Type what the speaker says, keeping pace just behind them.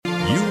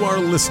You are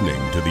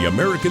listening to the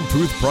American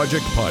Truth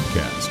Project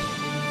podcast.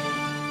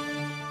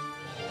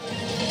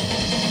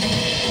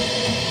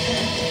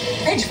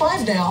 Page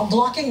 5 now,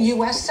 blocking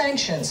U.S.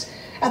 sanctions.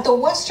 At the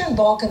Western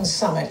Balkans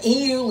Summit,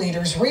 EU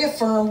leaders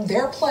reaffirmed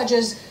their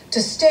pledges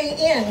to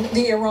stay in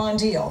the Iran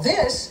deal.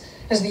 This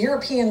as the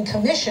European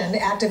Commission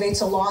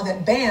activates a law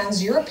that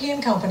bans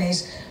European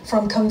companies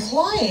from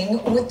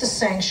complying with the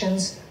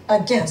sanctions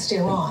against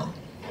Iran.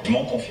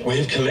 We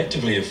have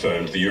collectively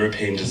affirmed the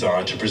European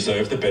desire to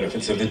preserve the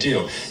benefits of the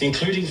deal,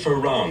 including for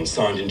Iran,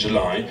 signed in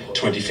July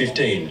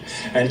 2015,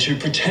 and to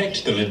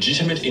protect the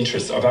legitimate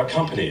interests of our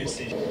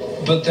companies.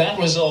 But that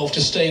resolve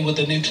to stay with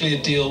the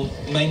nuclear deal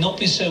may not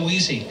be so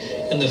easy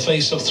in the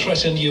face of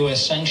threatened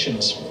US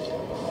sanctions.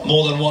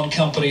 More than one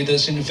company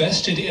that's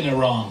invested in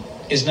Iran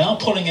is now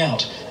pulling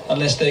out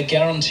unless they're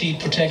guaranteed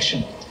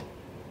protection.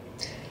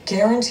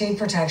 Guaranteed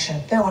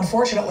protection. Now,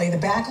 unfortunately, the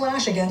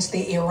backlash against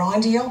the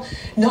Iran deal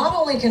not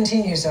only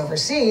continues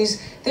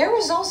overseas, there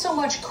is also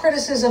much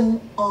criticism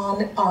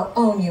on our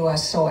own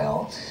U.S.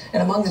 soil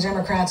and among the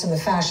Democrats and the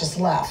fascist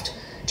left.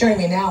 Joining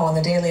me now on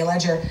the Daily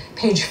Ledger,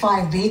 Page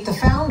 5 Beat, the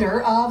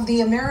founder of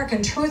the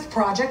American Truth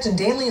Project and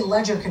Daily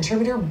Ledger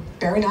contributor,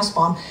 Barry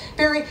Nussbaum.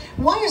 Barry,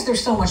 why is there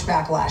so much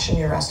backlash in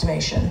your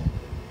estimation?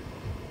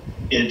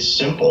 It's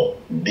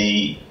simple.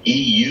 The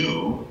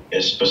EU,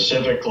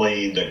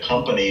 specifically the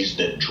companies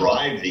that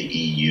drive the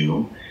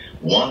EU,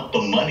 want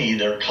the money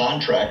they're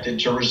contracted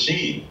to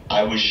receive.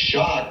 I was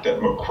shocked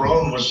that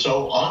Macron was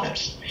so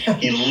honest.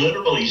 He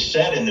literally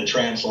said in the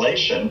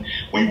translation,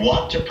 we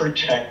want to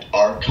protect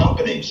our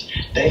companies.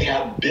 They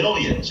have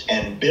billions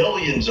and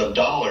billions of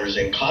dollars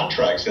in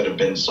contracts that have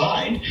been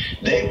signed.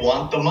 They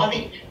want the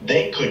money.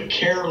 They could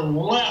care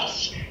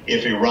less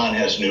if Iran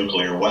has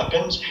nuclear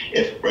weapons,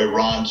 if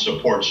Iran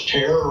supports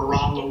terror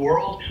around the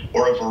world,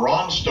 or if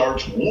Iran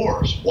starts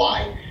wars.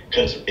 Why?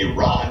 Because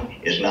Iran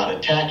is not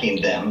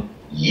attacking them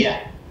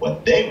yet.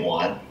 What they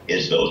want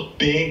is those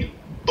big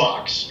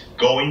bucks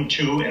going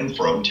to and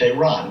from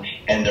Tehran,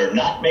 and they're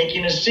not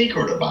making a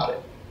secret about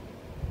it.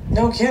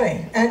 No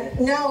kidding. And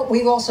now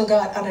we've also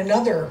got on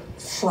another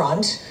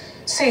front,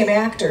 same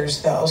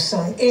actors though,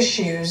 some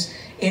issues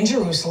in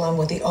Jerusalem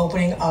with the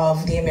opening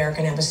of the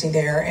American embassy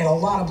there and a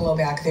lot of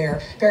blowback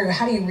there. Barry,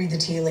 how do you read the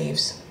tea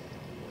leaves?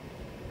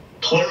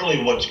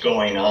 Clearly what's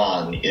going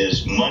on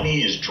is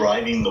money is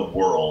driving the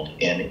world,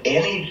 and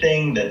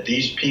anything that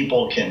these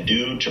people can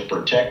do to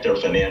protect their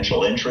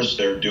financial interests,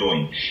 they're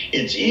doing.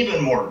 It's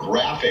even more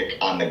graphic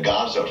on the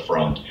Gaza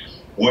front,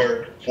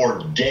 where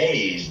for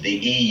days the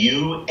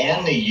EU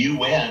and the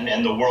UN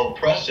and the world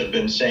press have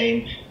been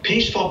saying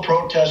peaceful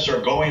protests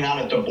are going on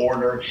at the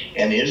border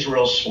and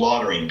Israel's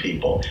slaughtering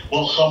people.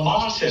 Well,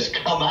 Hamas has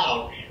come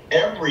out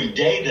every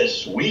day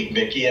this week,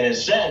 Vicki, and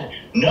has said,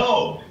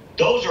 no,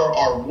 those are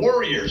our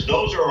warriors.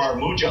 Those are our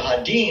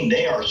mujahideen.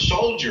 They are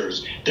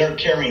soldiers. They're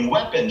carrying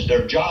weapons.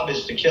 Their job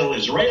is to kill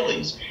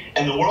Israelis.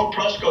 And the world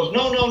press goes,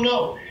 no, no,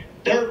 no.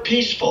 They're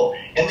peaceful.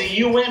 And the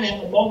UN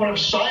had a moment of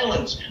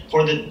silence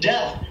for the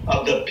death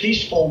of the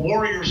peaceful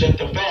warriors at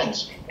the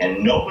fence.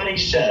 And nobody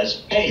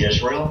says, hey,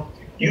 Israel,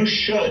 you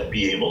should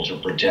be able to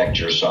protect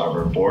your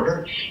sovereign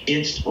border.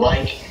 It's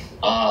like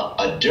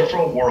a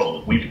different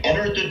world. We've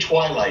entered the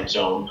twilight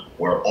zone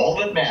where all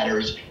that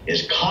matters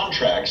is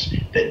contracts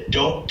that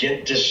don't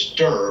get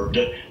disturbed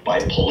by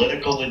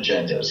political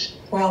agendas.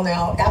 Well,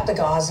 now, at the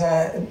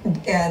Gaza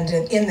and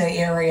in the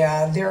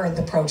area, there are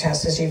the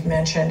protests, as you've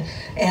mentioned.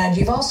 And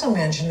you've also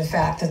mentioned the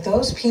fact that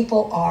those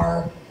people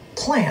are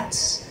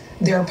plants.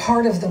 They're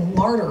part of the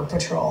martyr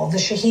patrol, the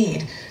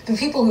shaheed, the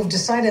people who've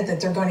decided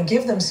that they're going to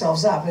give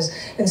themselves up. Is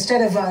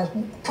instead of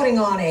putting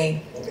on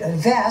a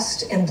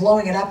vest and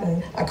blowing it up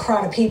in a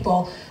crowd of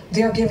people,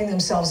 they're giving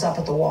themselves up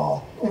at the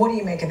wall. What do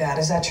you make of that?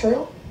 Is that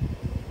true?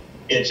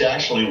 It's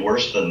actually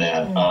worse than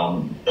that.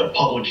 The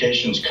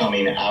publications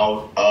coming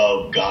out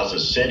of Gaza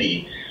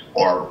City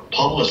are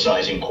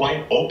publicizing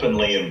quite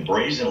openly and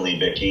brazenly,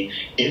 Vicki,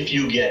 if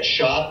you get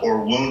shot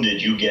or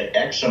wounded, you get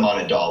X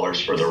amount of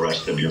dollars for the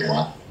rest of your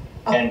life.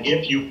 And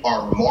if you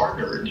are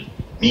martyred,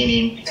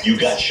 meaning you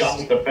got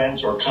shot at the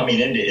fence or coming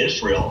into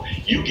Israel,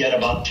 you get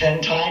about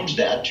 10 times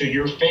that to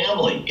your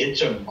family.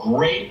 It's a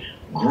great,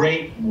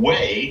 great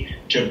way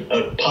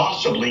to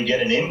possibly get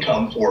an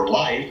income for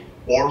life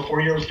or for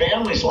your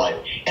family's life.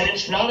 And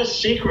it's not a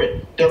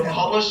secret. They're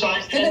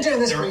publicized. They've been doing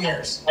this for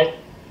years.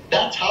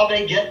 That's how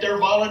they get their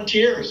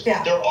volunteers.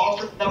 Yeah. They're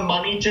offering them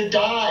money to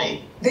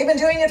die. They've been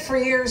doing it for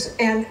years,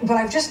 but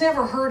I've just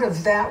never heard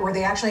of that where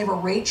they actually have a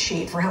rate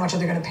sheet for how much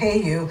they're going to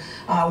pay you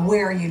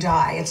where you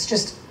die. It's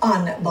just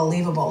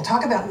unbelievable.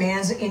 Talk about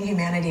man's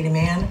inhumanity to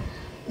man.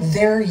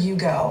 There you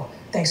go.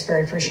 Thanks,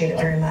 Barry. Appreciate it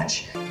very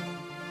much.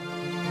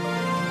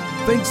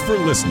 Thanks for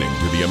listening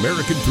to the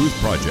American Truth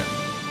Project,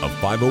 a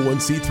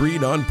 501c3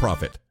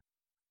 nonprofit.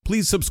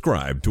 Please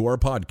subscribe to our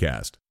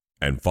podcast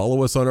and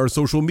follow us on our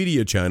social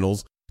media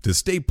channels to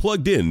stay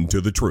plugged in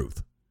to the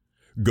truth.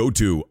 Go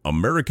to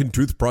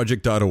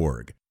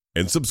americantruthproject.org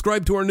and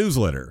subscribe to our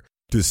newsletter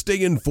to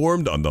stay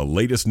informed on the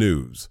latest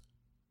news.